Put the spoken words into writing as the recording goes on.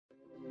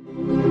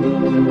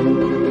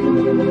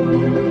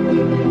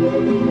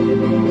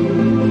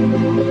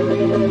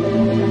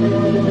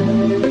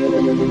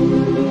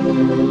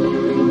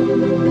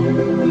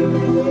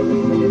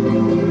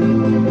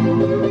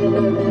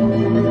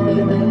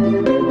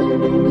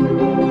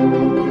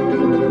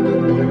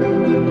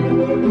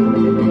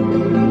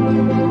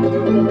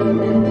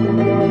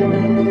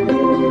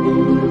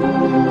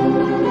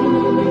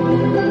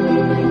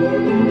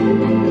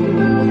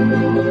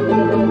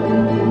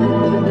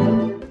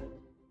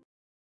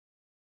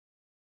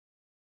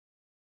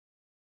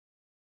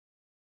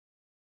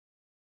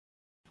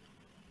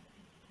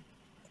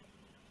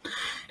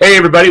Hey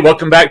everybody,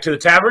 welcome back to the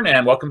tavern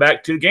and welcome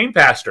back to Game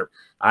Pastor.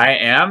 I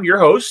am your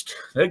host,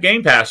 the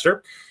Game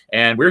Pastor,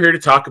 and we're here to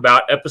talk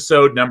about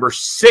episode number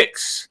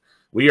 6.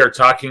 We are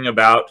talking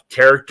about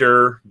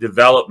character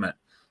development.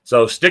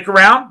 So stick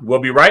around. We'll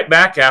be right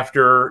back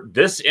after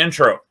this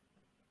intro.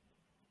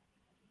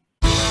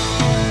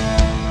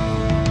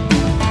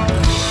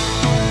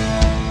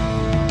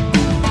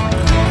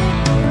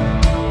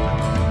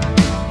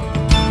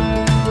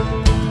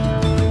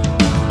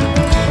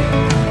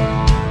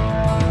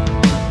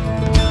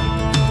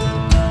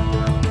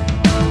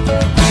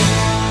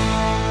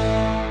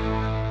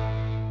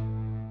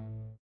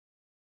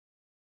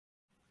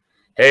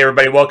 Hey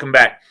everybody, welcome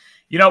back.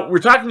 We're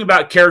talking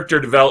about character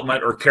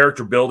development or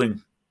character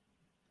building.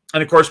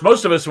 And of course,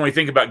 most of us, when we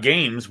think about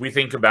games, we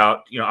think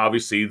about,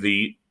 obviously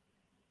the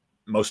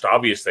most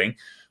obvious thing,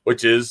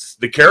 which is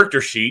the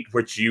character sheet,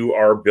 which you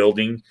are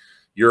building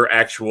your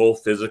actual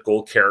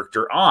physical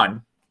character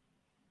on.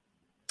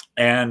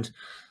 And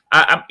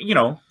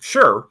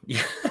sure,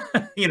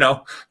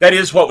 that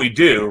is what we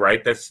do,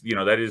 right?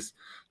 That is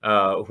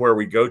where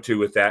we go to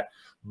with that.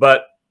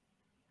 But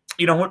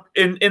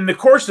in the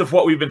course of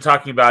what we've been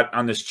talking about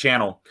on this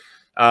channel,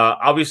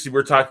 obviously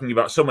we're talking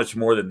about so much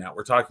more than that.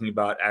 We're talking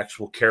about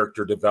actual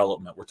character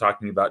development. We're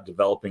talking about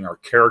developing our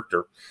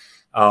character,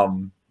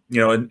 and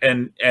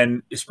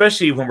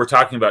especially when we're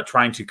talking about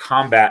trying to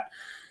combat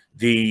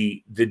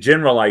the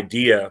general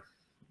idea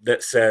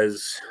that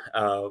says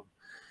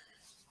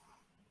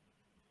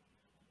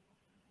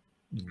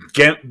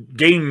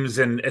games,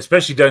 and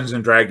especially Dungeons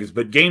and Dragons,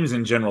 but games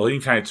in general,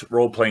 any kind of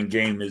role-playing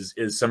game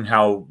is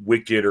somehow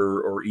wicked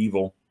or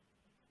evil.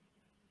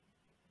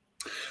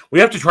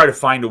 We have to try to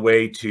find a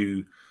way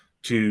to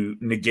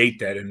negate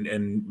that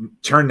and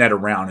turn that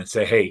around and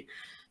say, hey,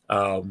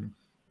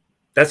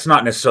 that's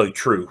not necessarily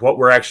true. What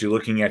we're actually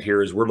looking at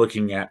here is we're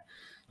looking at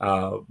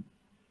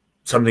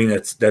something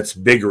that's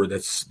bigger,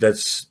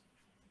 that's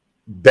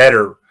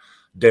better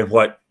than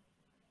what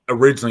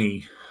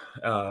originally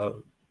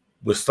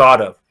was thought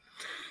of.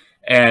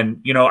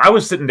 And, I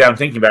was sitting down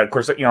thinking about it. Of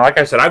course, like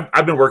I said,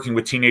 I've been working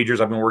with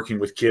teenagers. I've been working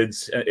with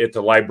kids at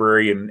the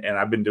library, and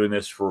I've been doing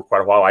this for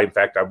quite a while. In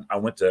fact, I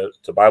went to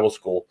Bible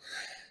school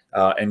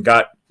and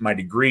got my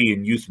degree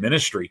in youth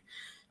ministry.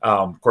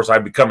 Of course,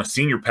 I've become a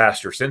senior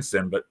pastor since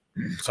then. But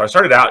so I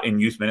started out in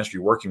youth ministry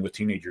working with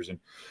teenagers,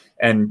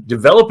 and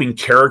developing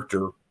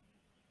character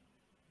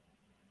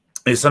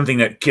is something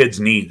that kids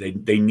need.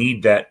 They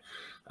need that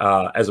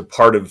as a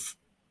part of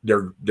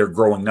their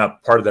growing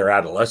up, part of their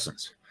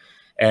adolescence,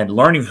 and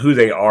learning who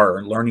they are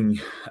and learning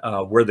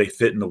where they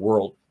fit in the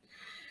world.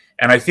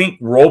 And I think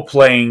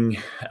role-playing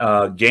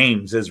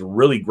games is a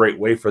really great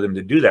way for them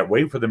to do that,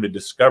 way for them to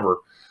discover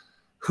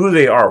who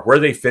they are, where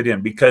they fit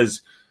in,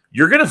 because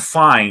you're going to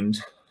find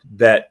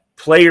that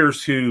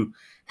players who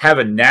have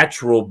a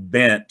natural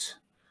bent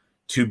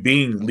to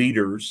being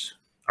leaders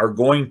are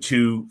going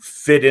to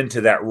fit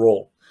into that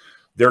role.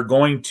 They're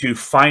going to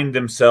find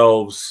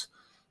themselves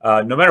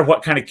no matter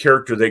what kind of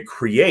character they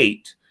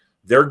create,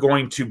 they're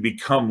going to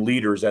become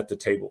leaders at the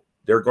table.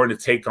 They're going to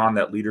take on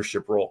that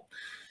leadership role.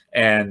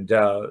 And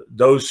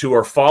those who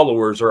are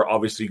followers are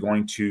obviously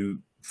going to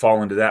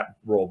fall into that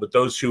role. But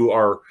those who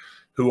are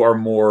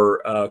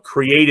more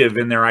creative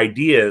in their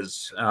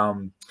ideas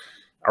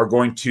are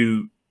going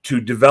to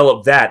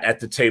develop that at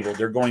the table.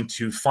 They're going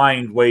to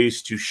find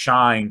ways to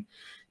shine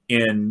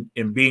in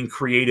being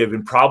creative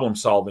in problem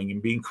solving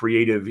and being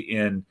creative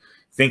in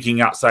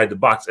thinking outside the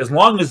box, as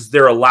long as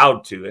they're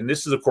allowed to. And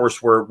this is, of course,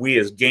 where we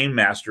as game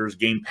masters,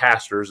 game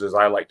pastors, as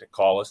I like to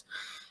call us,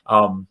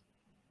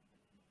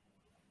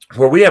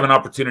 where we have an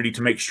opportunity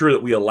to make sure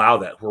that we allow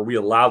that, where we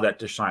allow that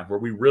to shine, where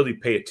we really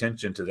pay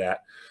attention to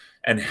that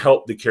and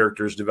help the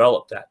characters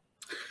develop that.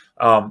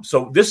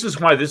 So this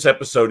is why this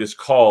episode is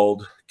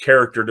called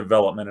Character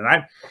Development.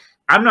 And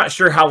I'm not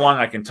sure how long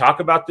I can talk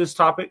about this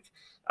topic,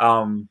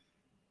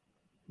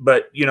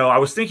 but, I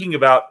was thinking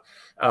about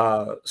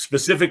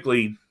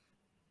specifically,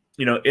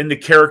 in the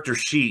character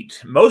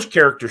sheet, most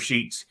character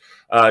sheets,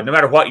 no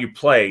matter what you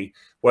play,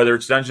 whether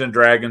it's Dungeons and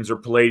Dragons or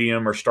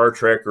Palladium or Star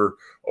Trek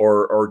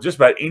or just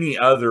about any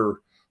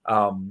other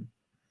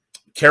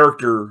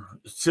character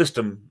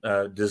system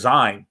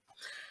design,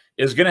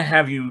 is going to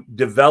have you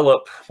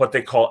develop what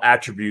they call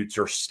attributes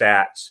or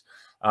stats.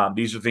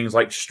 These are things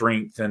like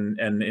strength and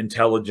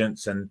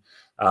intelligence and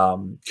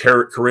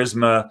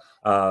charisma.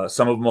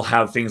 Some of them will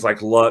have things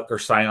like luck or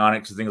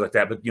psionics and things like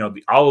that. But,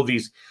 all of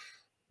these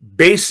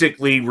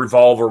basically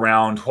revolve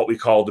around what we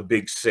call the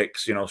big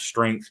six,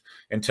 strength,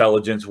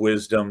 intelligence,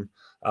 wisdom,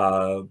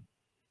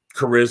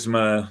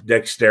 charisma,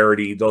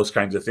 dexterity, those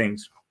kinds of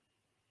things.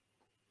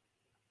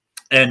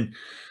 And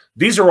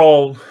these are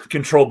all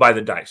controlled by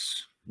the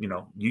dice.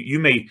 You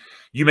may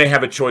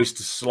have a choice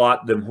to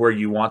slot them where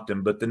you want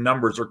them, but the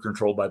numbers are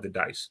controlled by the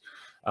dice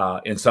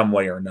in some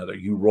way or another.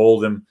 You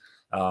roll them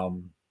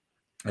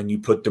and you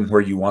put them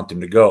where you want them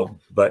to go.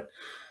 But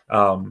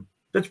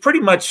that's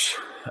pretty much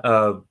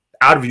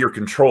out of your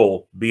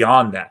control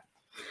beyond that.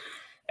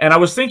 And I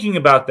was thinking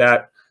about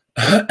that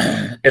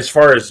as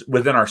far as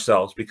within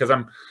ourselves, because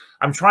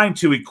I'm trying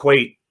to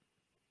equate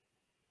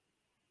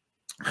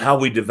how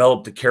we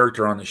develop the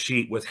character on the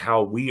sheet with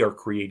how we are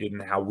created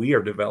and how we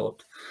are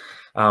developed,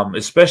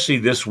 especially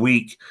this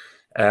week,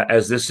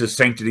 as this is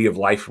Sanctity of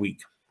Life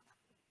Week.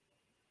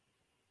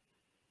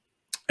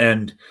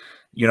 And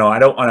I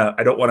don't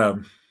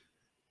want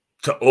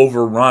to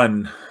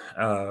overrun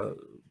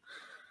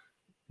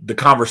the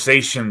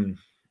conversation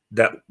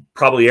that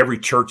probably every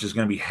church is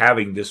going to be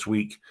having this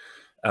week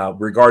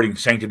regarding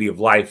sanctity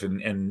of life,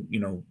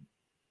 and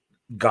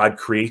God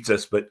creates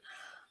us, but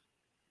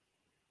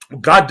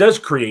God does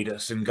create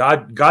us, and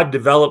God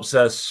develops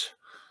us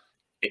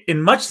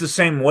in much the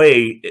same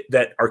way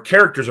that our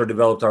characters are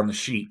developed on the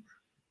sheet.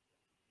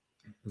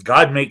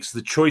 God makes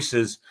the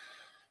choices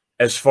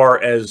as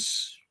far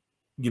as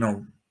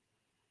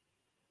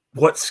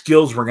what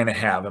skills we're going to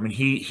have. I mean,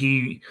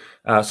 he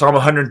Psalm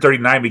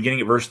 139,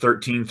 beginning at verse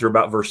 13 through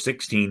about verse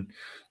 16,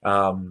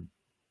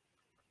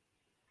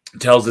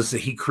 tells us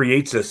that he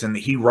creates us and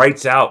that he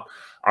writes out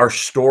our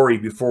story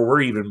before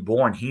we're even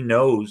born. He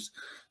knows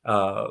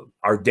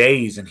our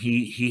days, and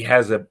he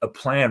has a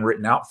plan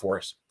written out for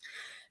us.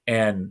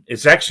 And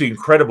it's actually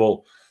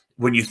incredible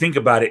when you think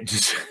about it.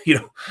 Just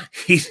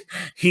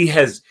he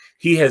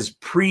has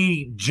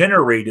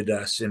pre-generated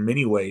us in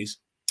many ways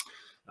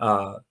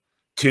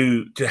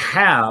to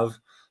have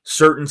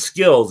certain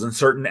skills and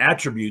certain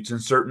attributes and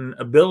certain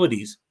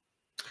abilities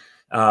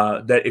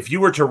that if you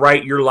were to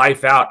write your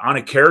life out on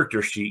a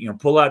character sheet,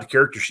 pull out a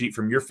character sheet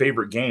from your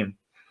favorite game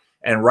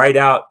and write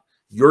out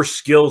your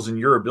skills and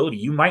your ability,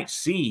 you might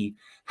see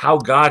how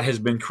God has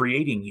been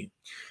creating you,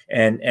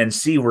 and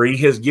see where he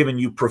has given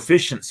you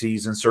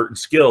proficiencies in certain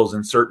skills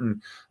and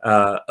certain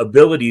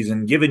abilities,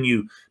 and given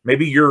you,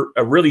 maybe you're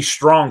a really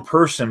strong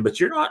person, but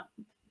you're not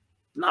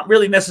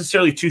really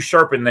necessarily too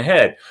sharp in the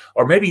head,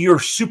 or maybe you're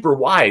super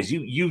wise.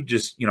 You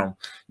just,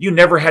 you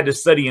never had to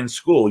study in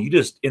school. You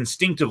just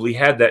instinctively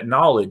had that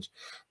knowledge,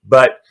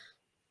 but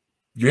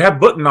you have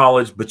book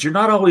knowledge, but you're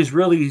not always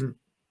really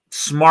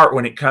smart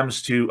when it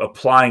comes to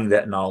applying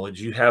that knowledge.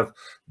 You have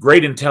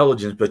great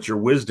intelligence, but your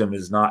wisdom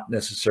is not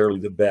necessarily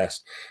the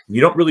best.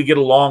 You don't really get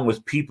along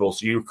with people,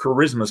 so your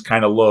charisma is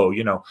kind of low.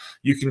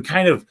 You can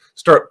kind of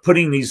start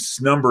putting these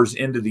numbers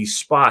into these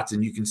spots,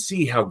 and you can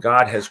see how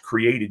God has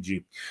created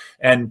you.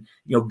 And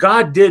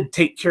God did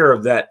take care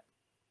of that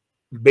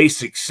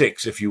basic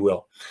 6, if you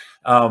will.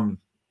 And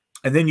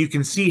then you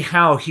can see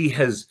how he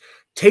has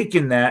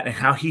taken that and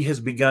how he has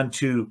begun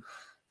to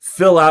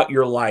fill out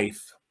your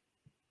life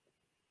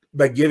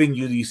by giving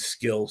you these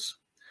skills.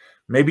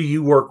 Maybe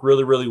you work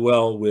really, really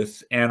well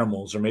with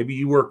animals, or maybe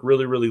you work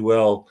really, really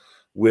well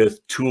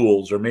with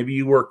tools, or maybe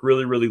you work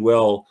really, really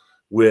well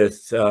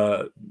with,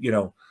 certain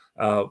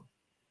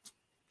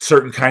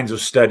kinds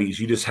of studies.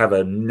 You just have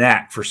a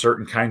knack for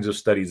certain kinds of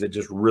studies that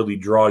just really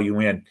draw you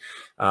in,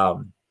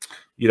 and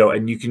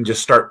you can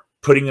just start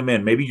putting them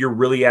in. Maybe you're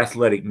really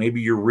athletic. Maybe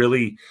you're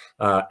really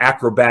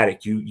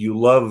acrobatic. You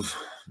love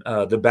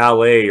the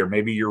ballet, or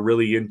maybe you're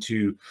really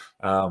into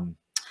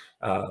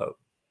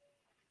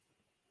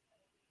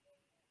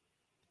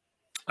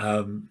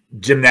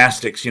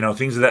gymnastics,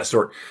 things of that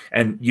sort.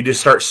 And you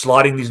just start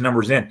slotting these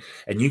numbers in,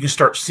 and you can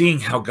start seeing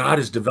how God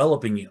is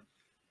developing you.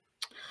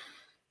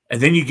 And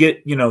then you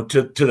get,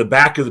 to the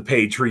back of the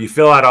page where you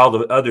fill out all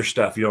the other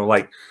stuff,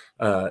 like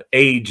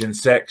age and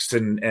sex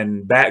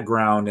and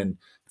background, and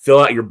fill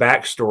out your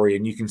backstory.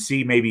 And you can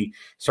see, maybe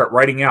start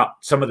writing out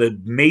some of the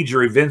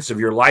major events of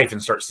your life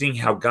and start seeing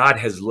how God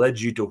has led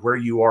you to where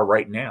you are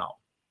right now.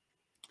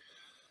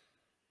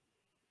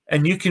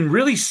 And you can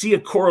really see a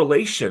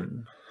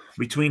correlation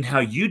between how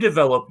you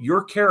develop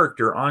your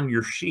character on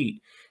your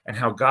sheet and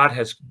how God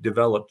has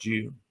developed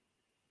you.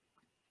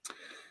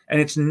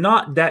 And it's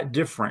not that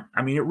different.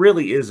 I mean, it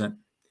really isn't.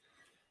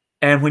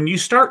 And when you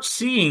start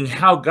seeing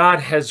how God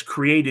has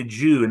created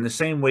you in the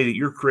same way that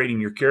you're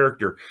creating your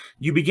character,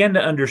 you begin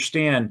to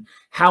understand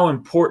how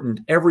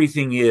important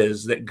everything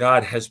is that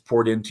God has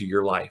poured into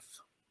your life.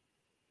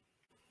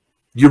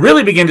 You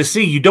really begin to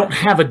see you don't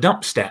have a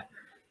dump stat.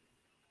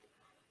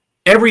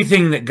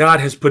 Everything that God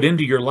has put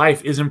into your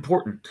life is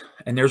important,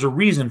 and there's a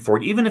reason for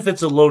it. Even if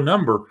it's a low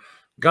number,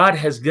 God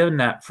has given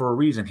that for a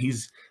reason.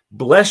 He's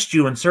blessed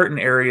you in certain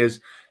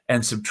areas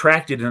and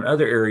subtracted in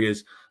other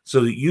areas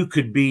so that you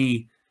could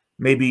be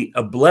maybe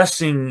a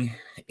blessing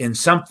in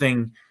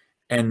something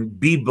and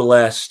be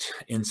blessed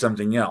in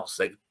something else,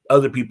 that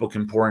other people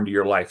can pour into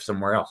your life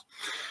somewhere else.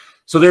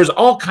 So there's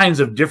all kinds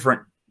of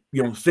different,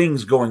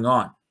 things going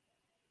on.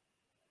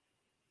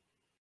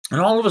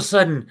 And all of a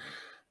sudden,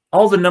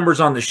 all the numbers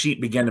on the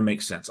sheet begin to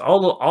make sense.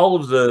 All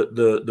of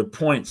the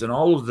points and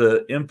all of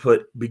the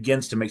input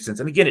begins to make sense.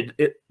 And again,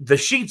 the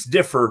sheets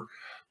differ,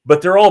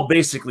 but they're all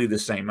basically the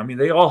same. I mean,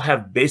 they all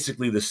have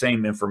basically the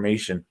same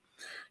information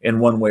in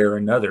one way or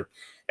another.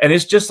 And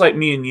it's just like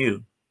me and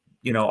you.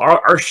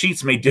 Our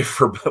sheets may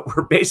differ, but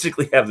we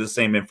basically have the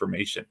same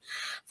information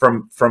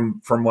from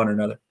one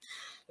another,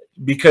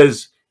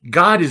 because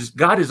God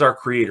is our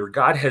creator.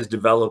 God has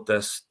developed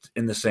us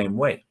in the same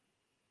way.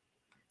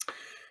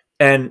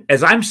 And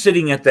as I'm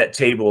sitting at that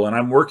table and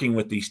I'm working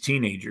with these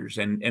teenagers,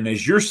 and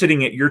as you're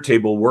sitting at your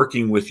table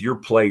working with your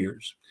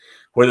players,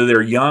 whether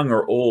they're young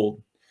or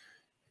old,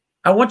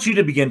 I want you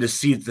to begin to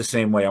see it the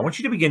same way. I want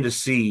you to begin to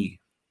see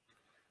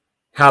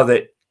how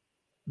that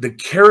the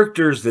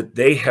characters that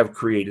they have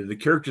created, the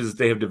characters that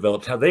they have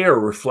developed, how they are a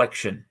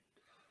reflection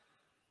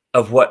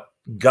of what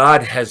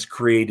God has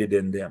created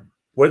in them,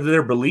 whether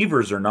they're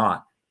believers or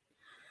not,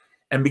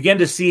 and begin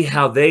to see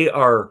how they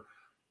are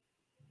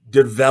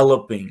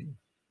developing,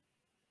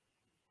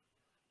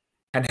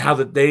 and how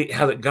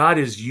that God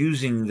is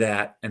using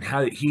that, and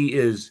how that He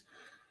is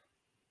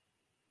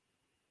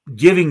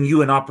giving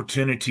you an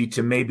opportunity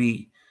to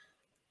maybe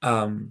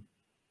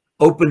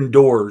open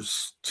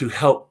doors to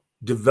help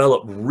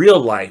develop real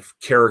life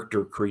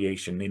character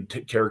creation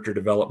and character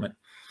development,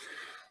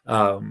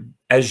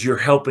 as you're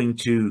helping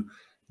to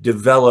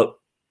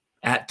develop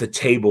at the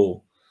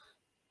table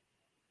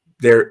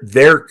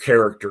their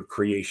character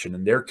creation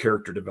and their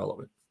character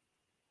development.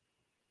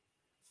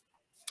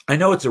 I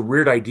know it's a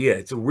weird idea.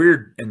 It's a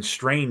weird and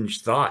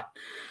strange thought,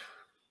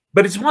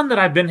 but it's one that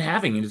I've been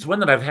having, and it's one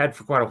that I've had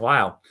for quite a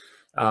while,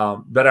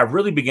 that I've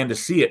really begun to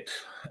see it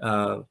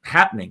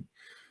happening.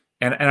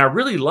 And I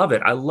really love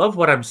it. I love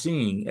what I'm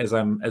seeing as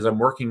I'm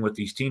working with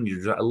these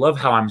teenagers. I love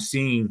how I'm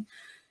seeing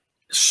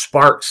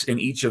sparks in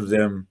each of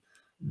them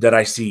that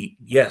I see.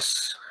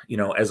 Yes,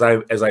 as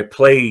I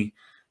play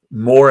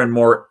more and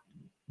more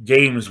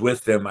games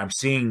with them, I'm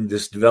seeing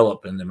this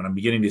develop in them, and I'm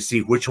beginning to see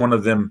which one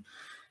of them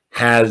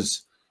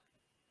has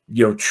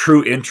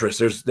true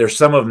interest. There's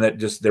some of them that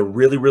just, they're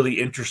really, really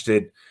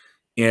interested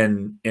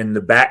in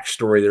the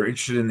backstory. They're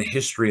interested in the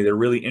history. They're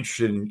really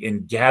interested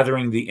in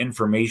gathering the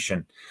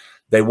information.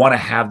 They want to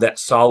have that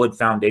solid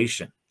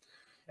foundation.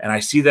 And I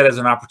see that as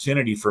an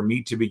opportunity for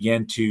me to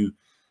begin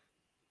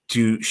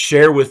to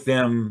share with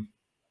them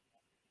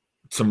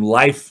some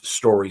life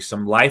story,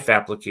 some life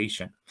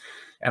application.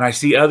 And I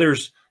see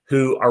others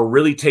who are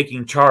really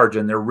taking charge,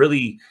 and they're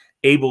really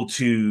able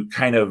to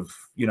kind of,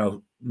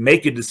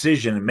 make a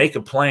decision and make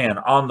a plan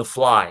on the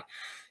fly.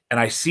 And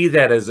I see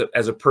that as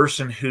a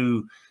person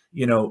who,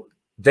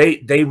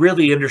 they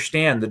really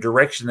understand the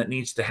direction that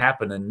needs to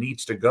happen and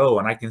needs to go.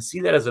 And I can see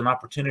that as an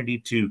opportunity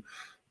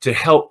to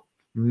help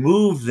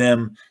move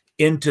them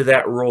into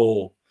that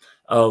role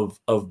of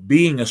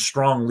being a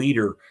strong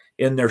leader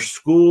in their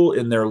school,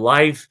 in their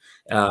life,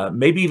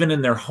 maybe even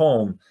in their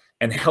home,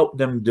 and help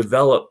them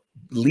develop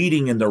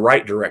leading in the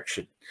right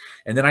direction.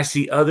 And then I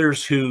see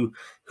others who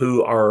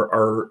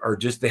are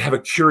just, they have a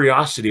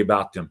curiosity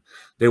about them.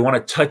 They want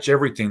to touch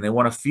everything. They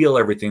want to feel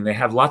everything. They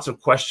have lots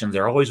of questions.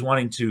 They're always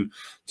wanting to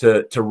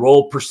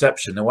roll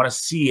perception. They want to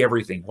see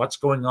everything. What's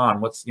going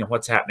on?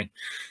 What's happening?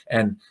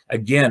 And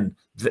again,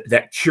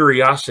 that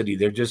curiosity,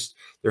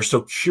 they're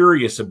so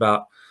curious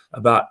about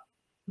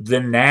the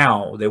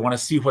now. They want to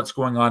see what's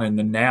going on in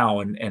the now,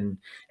 and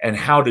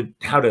how to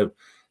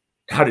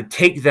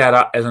take that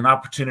up as an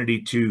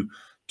opportunity to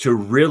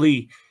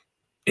really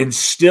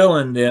instill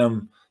in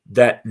them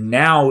that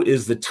now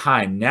is the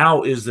time.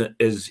 Now is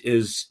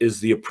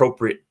the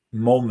appropriate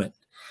moment,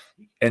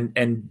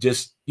 and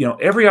just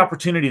every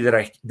opportunity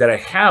that I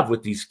have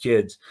with these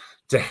kids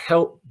to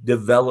help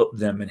develop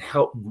them and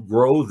help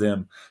grow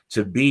them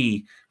to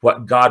be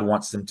what God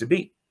wants them to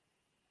be.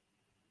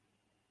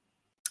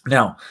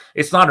 Now,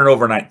 it's not an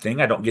overnight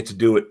thing. I don't get to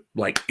do it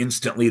like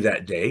instantly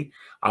that day,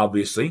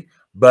 obviously,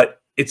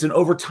 but it's an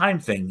overtime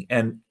thing.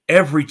 And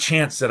every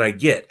chance that I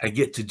get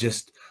to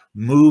just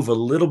move a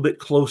little bit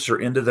closer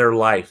into their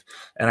life,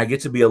 and I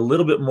get to be a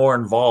little bit more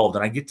involved,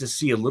 and I get to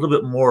see a little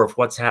bit more of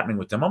what's happening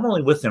with them. I'm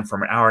only with them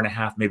for an hour and a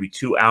half, maybe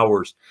 2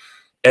 hours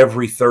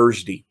every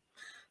Thursday,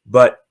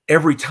 but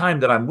every time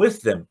that I'm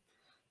with them,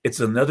 it's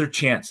another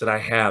chance that I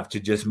have to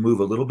just move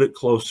a little bit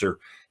closer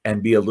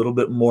and be a little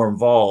bit more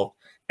involved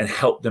and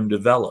help them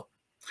develop.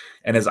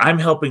 And as I'm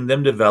helping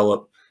them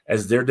develop,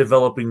 as they're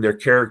developing their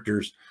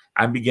characters,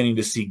 I'm beginning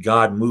to see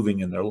God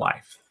moving in their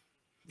life.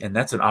 And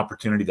that's an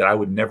opportunity that I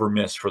would never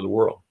miss for the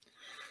world.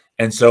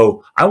 And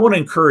so I want to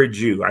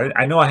encourage you.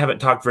 I know I haven't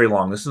talked very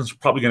long. This is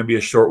probably going to be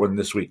a short one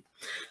this week,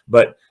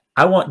 but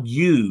I want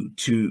you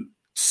to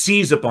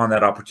seize upon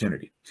that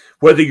opportunity.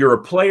 Whether you're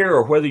a player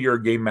or whether you're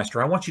a game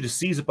master, I want you to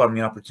seize upon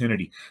the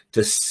opportunity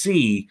to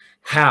see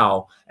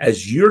how,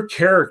 as your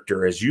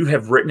character, as you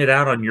have written it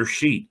out on your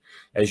sheet,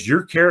 as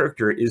your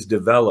character is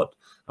developed,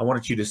 I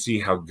want you to see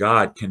how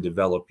God can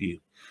develop you.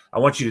 I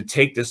want you to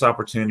take this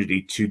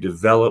opportunity to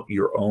develop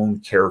your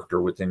own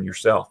character within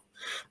yourself,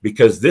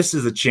 because this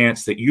is a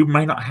chance that you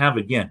might not have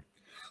again.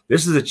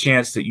 This is a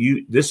chance that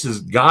this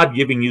is God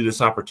giving you this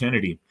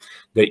opportunity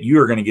that you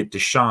are going to get to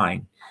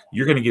shine.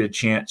 You're going to get a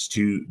chance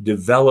to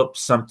develop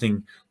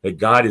something that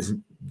God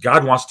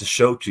wants to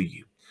show to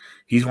you.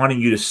 He's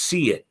wanting you to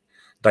see it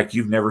like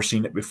you've never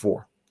seen it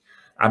before.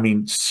 I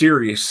mean,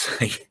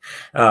 seriously,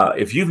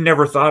 if you've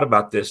never thought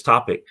about this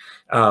topic,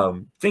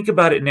 think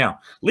about it now.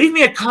 Leave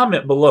me a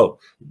comment below.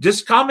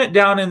 Just comment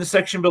down in the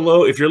section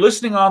below. If you're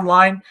listening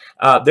online,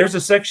 there's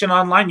a section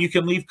online. You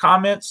can leave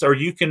comments, or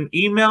you can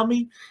email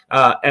me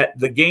at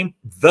the game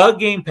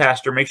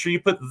pastor. Make sure you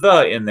put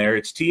the in there.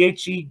 It's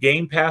THE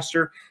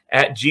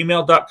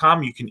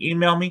gamepastor@gmail.com. You can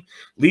email me,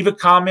 leave a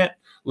comment.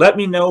 Let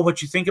me know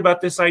what you think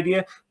about this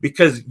idea,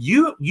 because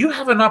you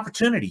have an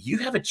opportunity. You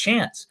have a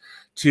chance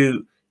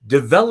to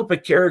develop a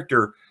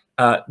character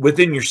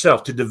within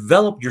yourself, to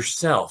develop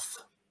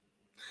yourself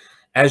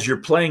as you're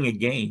playing a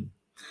game.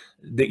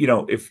 That, you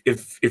know,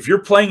 if you're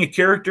playing a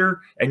character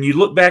and you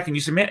look back and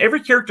you say, man, every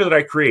character that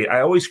I create,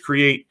 I always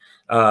create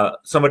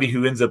somebody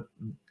who ends up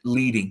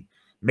leading.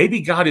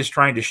 Maybe God is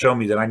trying to show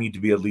me that I need to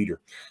be a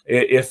leader.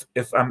 If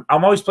I'm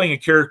always playing a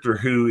character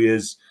who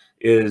is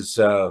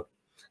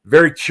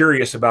very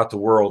curious about the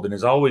world and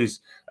is always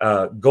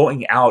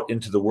going out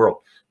into the world,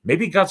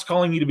 maybe God's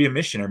calling you to be a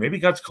missionary. Maybe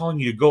God's calling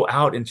you to go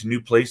out into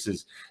new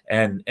places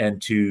and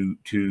to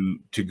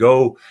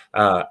go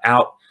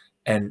out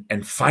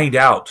and find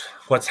out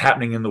what's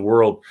happening in the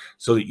world,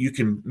 so that you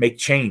can make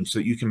change, so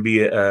that you can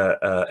be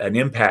an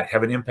impact,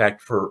 have an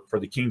impact for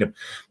the kingdom.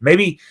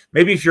 Maybe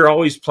if you're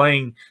always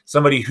playing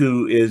somebody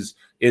who is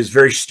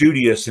very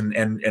studious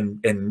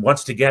and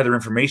wants to gather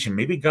information,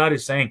 maybe God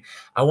is saying,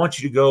 I want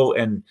you to go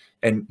and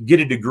get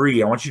a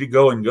degree. I want you to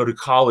go to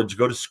college,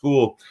 go to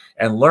school,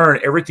 and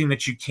learn everything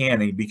that you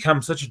can, and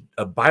become such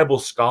a Bible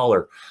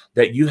scholar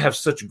that you have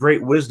such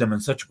great wisdom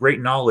and such great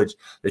knowledge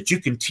that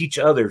you can teach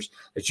others,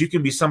 that you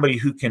can be somebody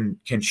who can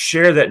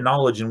share that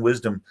knowledge and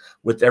wisdom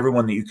with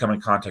everyone that you come in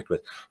contact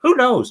with. Who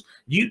knows?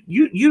 You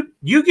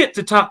get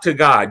to talk to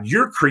God,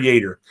 your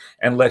creator,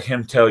 and let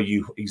him tell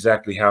you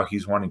exactly how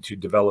he's wanting to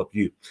develop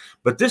you.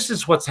 But this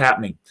is what's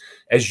happening.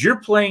 As you're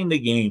playing the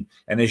game,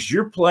 and as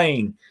you're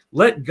playing,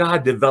 let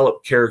God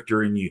develop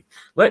character in you.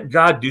 Let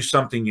God do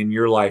something in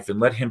your life, and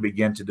let him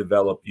begin to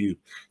develop you.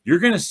 You're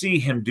going to see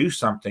him do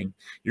something.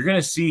 You're going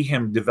to see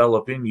him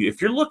develop in you.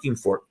 If you're looking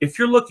for it,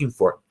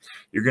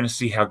 you're going to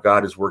see how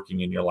God is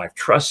working in your life.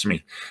 Trust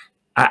me.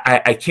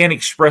 I can't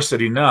express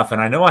it enough. And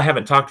I know I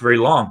haven't talked very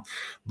long,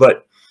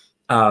 but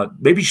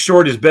maybe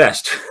short is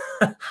best.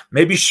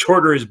 Maybe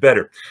shorter is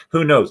better.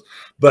 Who knows?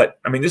 But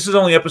I mean, this is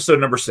only episode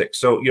number 6.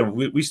 So, you know,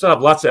 we still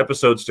have lots of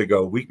episodes to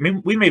go. We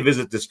may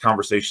visit this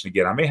conversation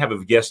again. I may have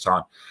a guest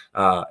on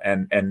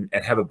and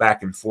have a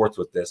back and forth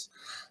with this.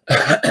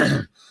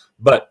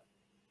 But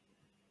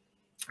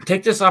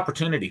take this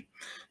opportunity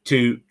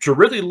to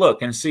really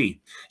look and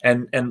see.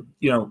 And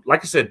you know,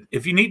 like I said,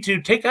 if you need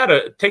to, take out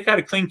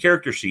a clean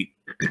character sheet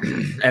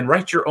and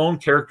write your own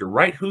character.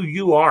 Write who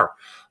you are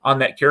on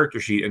that character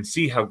sheet, and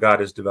see how God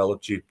has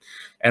developed you,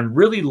 and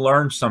really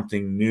learn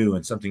something new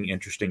and something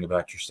interesting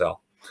about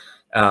yourself,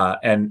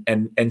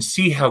 and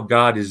see how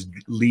God is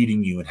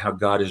leading you and how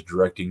God is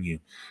directing you,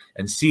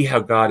 and see how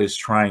God is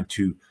trying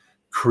to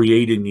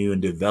create in you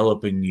and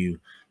develop in you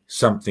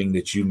something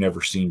that you've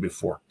never seen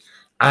before.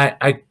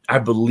 I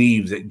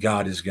believe that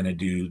God is going to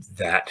do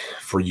that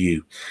for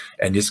you,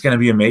 and it's going to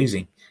be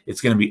amazing.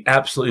 It's going to be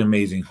absolutely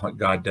amazing what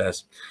God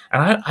does.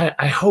 And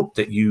I hope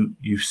that you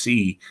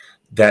see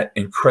that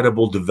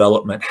incredible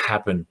development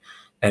happen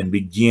and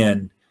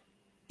begin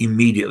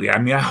immediately. I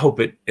mean, I hope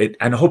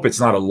it's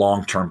not a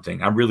long-term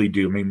thing. I really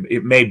do. I mean,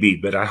 it may be,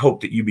 but I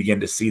hope that you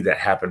begin to see that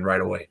happen right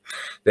away,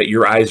 that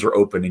your eyes are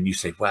open and you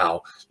say,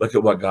 wow, look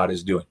at what God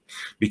is doing.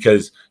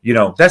 Because, you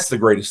know, that's the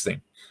greatest thing.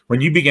 When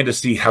you begin to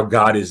see how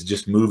God is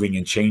just moving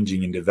and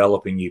changing and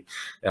developing you,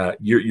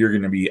 you're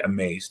going to be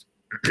amazed.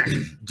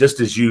 Just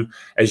as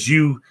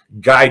you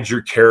guide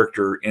your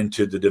character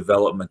into the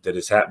development that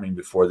is happening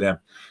before them,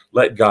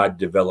 let God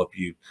develop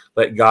you.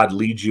 Let God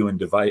lead you and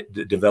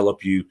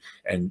develop you,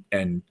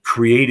 and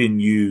create in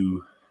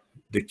you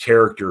the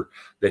character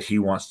that he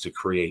wants to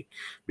create.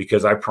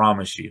 Because I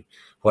promise you,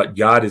 what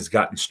God has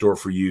got in store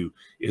for you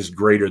is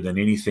greater than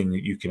anything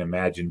that you can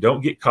imagine.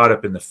 Don't get caught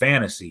up in the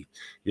fantasy.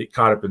 Get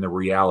caught up in the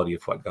reality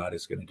of what God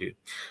is going to do.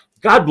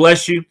 God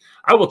bless you.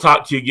 I will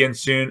talk to you again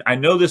soon. I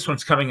know this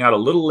one's coming out a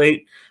little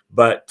late,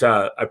 but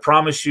I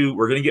promise you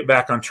we're going to get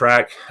back on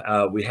track.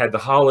 We had the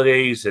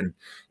holidays and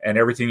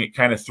everything. It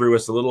kind of threw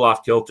us a little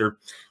off kilter,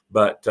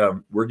 but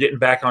we're getting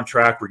back on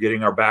track. We're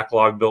getting our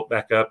backlog built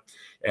back up.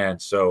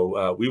 And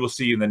so we will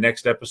see you in the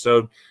next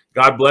episode.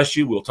 God bless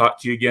you. We'll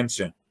talk to you again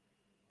soon.